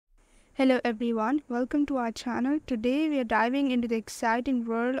Hello everyone, welcome to our channel. Today we are diving into the exciting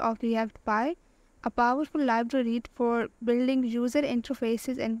world of Reactpy, a powerful library for building user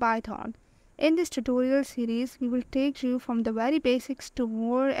interfaces in Python. In this tutorial series, we will take you from the very basics to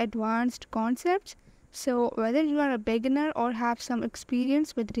more advanced concepts. So whether you are a beginner or have some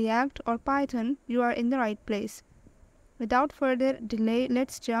experience with React or Python, you are in the right place. Without further delay,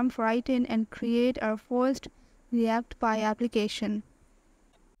 let's jump right in and create our first Reactpy application.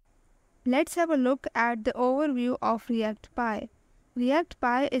 Let's have a look at the overview of Reactpy.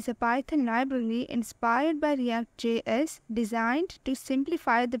 Reactpy is a Python library inspired by React.js designed to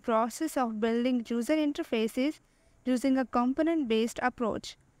simplify the process of building user interfaces using a component-based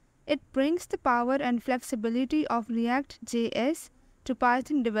approach. It brings the power and flexibility of React.js to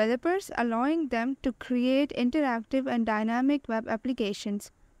Python developers, allowing them to create interactive and dynamic web applications.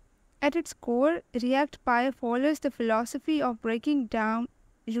 At its core, Reactpy follows the philosophy of breaking down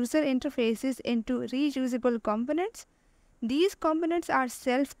user interfaces into reusable components. These components are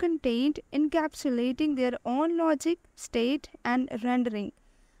self-contained, encapsulating their own logic, state, and rendering.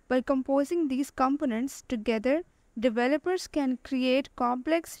 By composing these components together, developers can create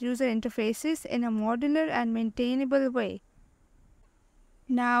complex user interfaces in a modular and maintainable way.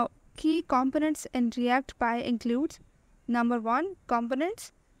 Now, key components in Reactpy include: number 1,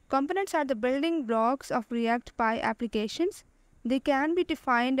 components. Components are the building blocks of Reactpy applications. They can be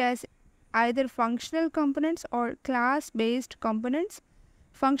defined as either functional components or class-based components.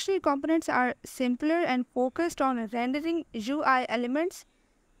 Functional components are simpler and focused on rendering UI elements,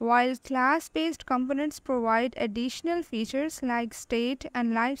 while class-based components provide additional features like state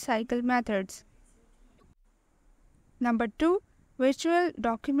and lifecycle methods. Number 2, Virtual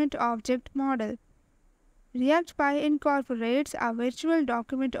Document Object Model. Reactpy incorporates a virtual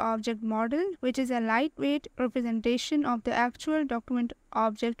document object model, which is a lightweight representation of the actual document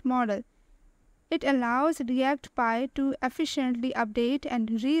object model. It allows Reactpy to efficiently update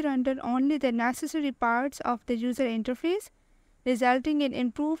and re-render only the necessary parts of the user interface, resulting in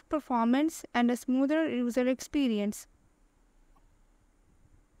improved performance and a smoother user experience.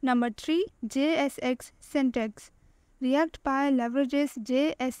 Number 3, JSX syntax. Reactpy leverages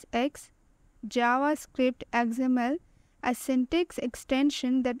JSX JavaScript XML, a syntax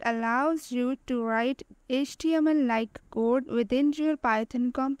extension that allows you to write HTML-like code within your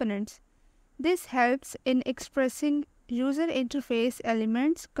Python components. This helps in expressing user interface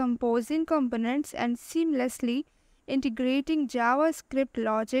elements, composing components, and seamlessly integrating JavaScript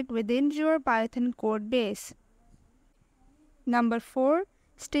logic within your Python code base. Number 4,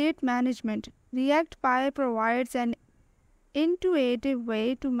 State Management. Reactpy provides an intuitive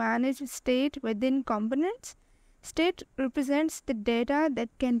way to manage state within components. State represents the data that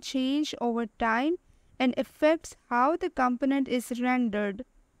can change over time and affects how the component is rendered.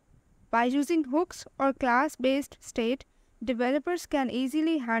 By using hooks or class-based state, developers can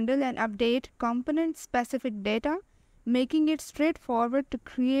easily handle and update component-specific data, making it straightforward to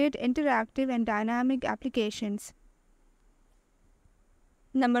create interactive and dynamic applications.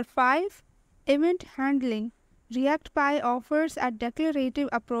 Number 5, Event Handling. Reactpy offers a declarative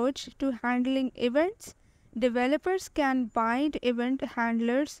approach to handling events. Developers can bind event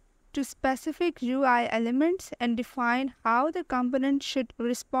handlers to specific UI elements and define how the component should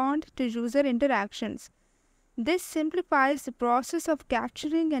respond to user interactions. This simplifies the process of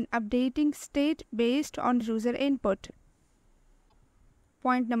capturing and updating state based on user input.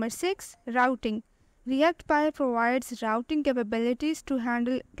 Point number 6, Routing. Reactpy provides routing capabilities to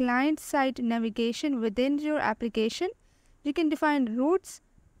handle client-side navigation within your application. You can define routes,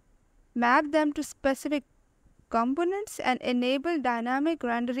 map them to specific components, and enable dynamic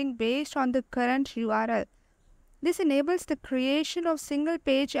rendering based on the current URL. This enables the creation of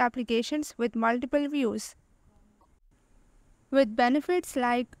single-page applications with multiple views. With benefits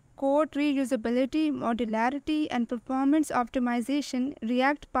like code reusability, modularity, and performance optimization,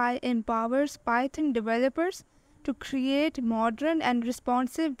 Reactpy empowers Python developers to create modern and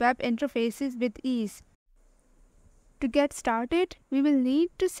responsive web interfaces with ease. To get started, we will need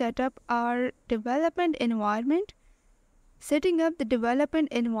to set up our development environment. Setting up the development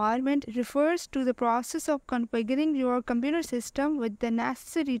environment refers to the process of configuring your computer system with the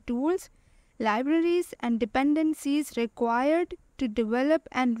necessary tools, libraries, and dependencies required to develop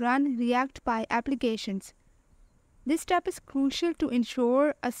and run Reactpy applications. This step is crucial to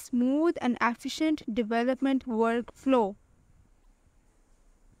ensure a smooth and efficient development workflow.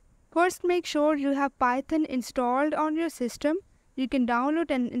 First, make sure you have Python installed on your system. You can download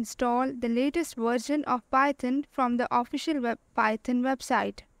and install the latest version of Python from the official Python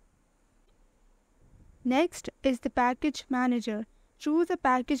website. Next is the package manager. Choose a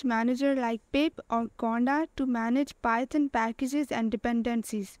package manager like pip or conda to manage Python packages and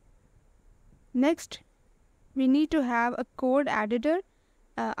dependencies. Next, we need to have a code editor,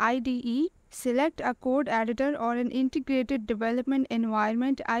 IDE. Select a code editor or an integrated development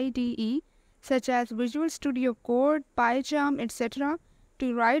environment IDE such as Visual Studio Code, PyCharm, etc.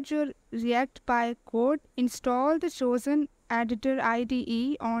 To write your Reactpy code. Install the chosen editor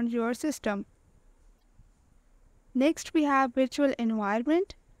IDE on your system. Next, we have virtual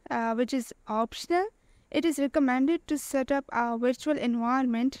environment, which is optional. It is recommended to set up a virtual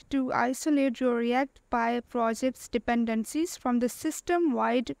environment to isolate your Reactpy project's dependencies from the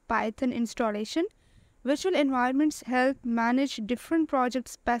system-wide Python installation. Virtual environments help manage different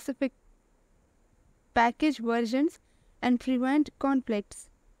project-specific package versions and prevent conflicts.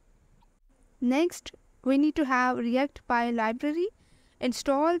 Next, we need to have Reactpy library.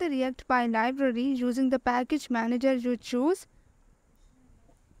 Install the Reactpy library using the package manager you choose.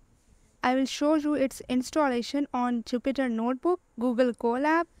 I will show you its installation on Jupyter Notebook, Google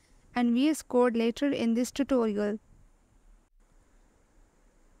Colab, and VS Code later in this tutorial.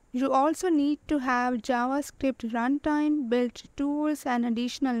 You also need to have JavaScript runtime, built tools, and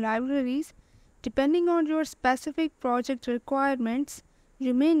additional libraries. Depending on your specific project requirements,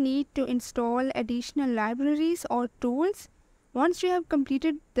 you may need to install additional libraries or tools. Once you have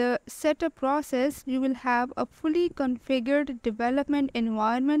completed the setup process, you will have a fully configured development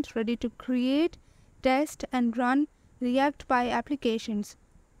environment ready to create, test, and run Reactpy applications.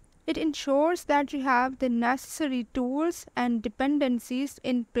 It ensures that you have the necessary tools and dependencies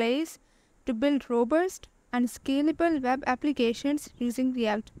in place to build robust and scalable web applications using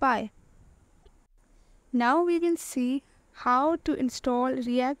Reactpy. Now we will see how to install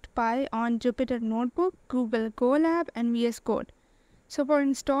Reactpy on Jupyter Notebook, Google Colab, and VS Code. So for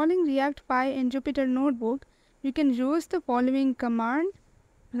installing Reactpy in Jupyter Notebook, you can use the following command,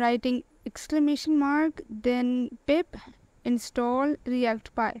 writing !, then pip install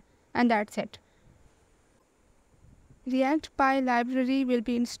Reactpy, and that's it. Reactpy library will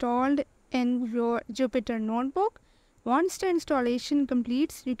be installed in your Jupyter Notebook. Once the installation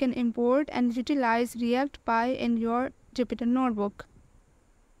completes, you can import and utilize Reactpy in your Jupyter Notebook.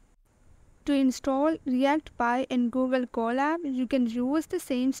 To install Reactpy in Google Colab, you can use the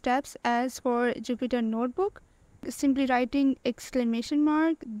same steps as for Jupyter Notebook. Simply writing !,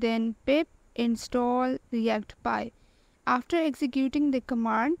 then pip install Reactpy. After executing the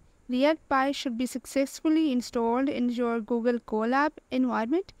command, Reactpy should be successfully installed in your Google Colab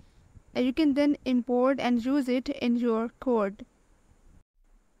environment. You can then import and use it in your code.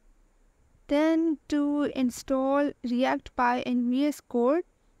 Then to install Reactpy in VS Code,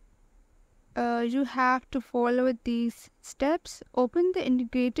 you have to follow these steps. Open the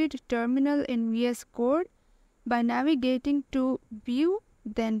integrated terminal in VS Code by navigating to View,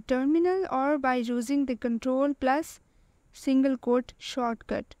 then Terminal, or by using the Ctrl+ single quote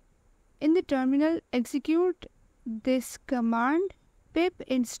shortcut. In the terminal, execute this command, pip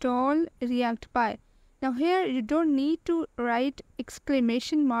install Reactpy. Now here you don't need to write !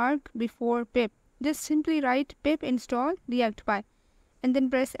 before pip. Just simply write pip install Reactpy and then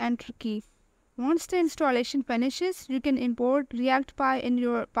press enter key. Once the installation finishes, you can import Reactpy in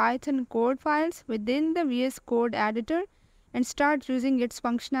your Python code files within the VS Code editor and start using its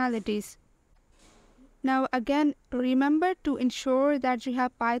functionalities. Now again, remember to ensure that you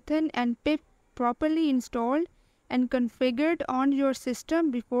have Python and pip properly installed and configured on your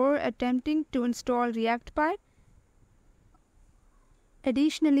system before attempting to install Reactpy.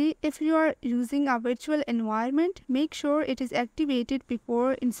 Additionally, if you are using a virtual environment, make sure it is activated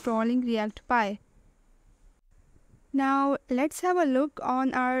before installing Reactpy. Now let's have a look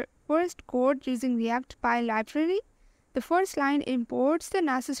on our first code using Reactpy library. The first line imports the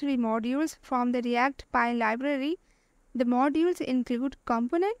necessary modules from the Reactpy library. The modules include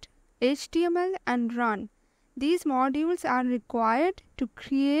component, HTML, and run. These modules are required to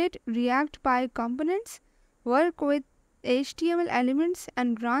create Reactpy components, work with HTML elements,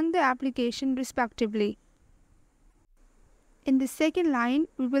 and run the application respectively. In the second line,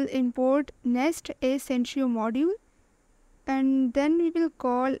 we will import nest asyncio module, and then we will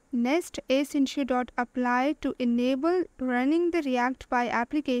call nest asyncio.apply to enable running the Reactpy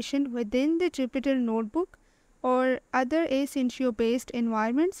application within the Jupyter Notebook or other asyncio based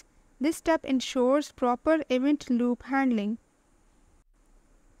environments. This step ensures proper event loop handling.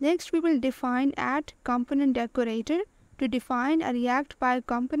 Next, we will define add component decorator to define a Reactpy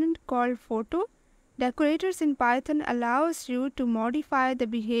component called photo. Decorators in Python allows you to modify the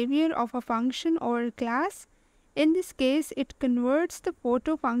behavior of a function or class. In this case, it converts the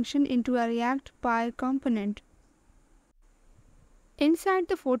photo function into a Reactpy component. Inside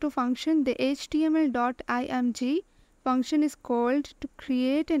the photo function, the html.img function is called to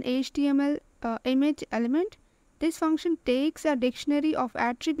create an HTML image element. This function takes a dictionary of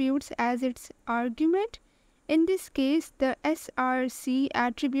attributes as its argument. In this case, the src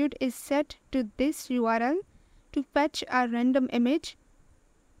attribute is set to this URL to fetch a random image.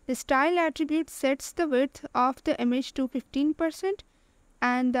 The style attribute sets the width of the image to 15%,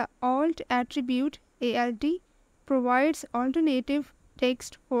 and the alt attribute ALT provides alternative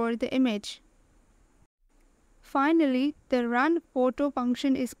text for the image. Finally, the run photo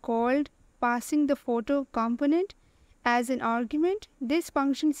function is called, passing the photo component as an argument. This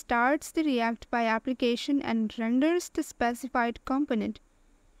function starts the Reactpy application and renders the specified component.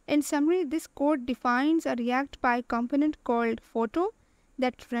 In summary, this code defines a Reactpy component called photo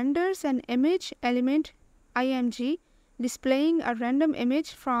that renders an image element img displaying a random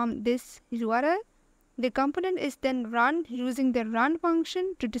image from this URL. The component is then run using the run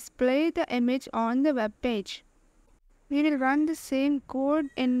function to display the image on the web page. We will run the same code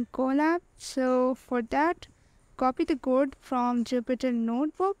in Colab. So for that, copy the code from Jupyter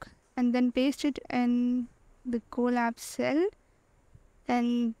Notebook and then paste it in the Colab cell,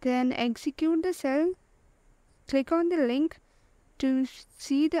 and then execute the cell. Click on the link to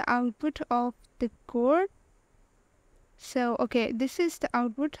see the output of the code. So okay, this is the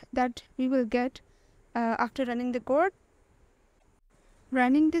output that we will get after running the code.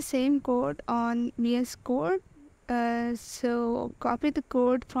 Running the same code on VS Code. So copy the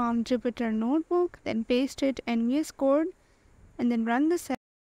code from Jupyter Notebook, then paste it in VS Code, and then run the cell.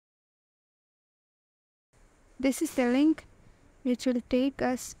 This is the link which will take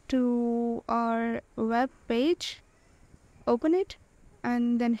us to our web page. Open it,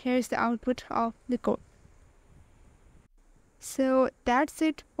 and then here's the output of the code. So that's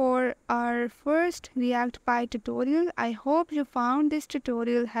it for our first Reactpy tutorial. I hope you found this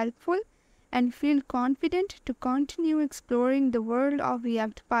tutorial helpful and feel confident to continue exploring the world of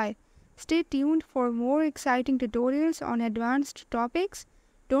Reactpy. Stay tuned for more exciting tutorials on advanced topics.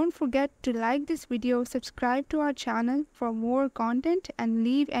 Don't forget to like this video, subscribe to our channel for more content, and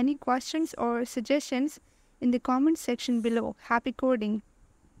leave any questions or suggestions in the comment section below. Happy coding!